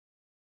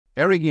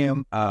Eric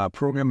Yim,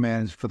 program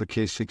manager for the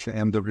K16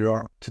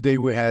 MWR. Today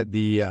we had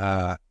the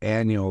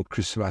annual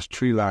Christmas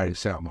tree lighting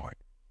ceremony.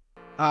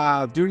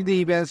 During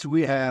the events,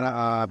 we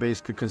had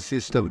basically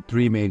consist of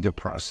three major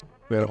parts.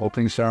 We had an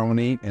opening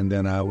ceremony, and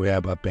then we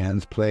have a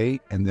band's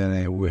play, and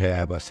then we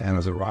have a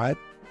Santa's ride.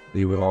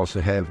 We will also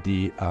have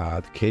the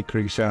cake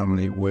cutting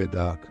ceremony with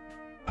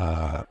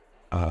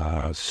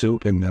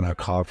soup, and then a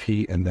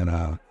coffee, and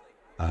then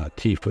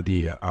tea for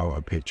our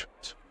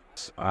patrons.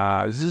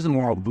 This is a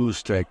more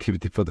booster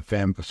activity for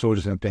the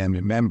soldiers and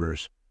family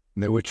members.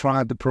 And we're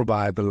trying to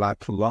provide the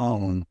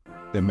lifelong,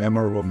 the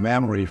memorable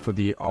memory for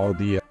all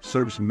the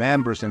service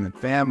members and the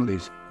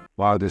families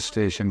while they're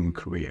stationed in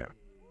Korea.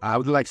 I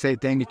would like to say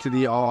thank you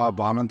to all our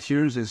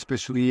volunteers,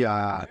 especially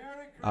our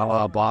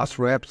boss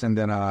reps, and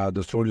then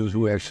the soldiers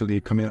who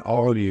actually come in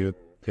all year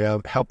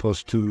to help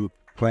us to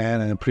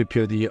plan and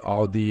prepare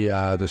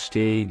the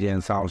stage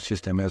and sound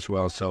system as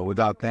well. So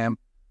without them,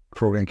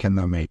 program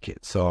cannot make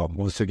it. So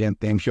once again,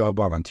 thank you, our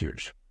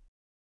volunteers.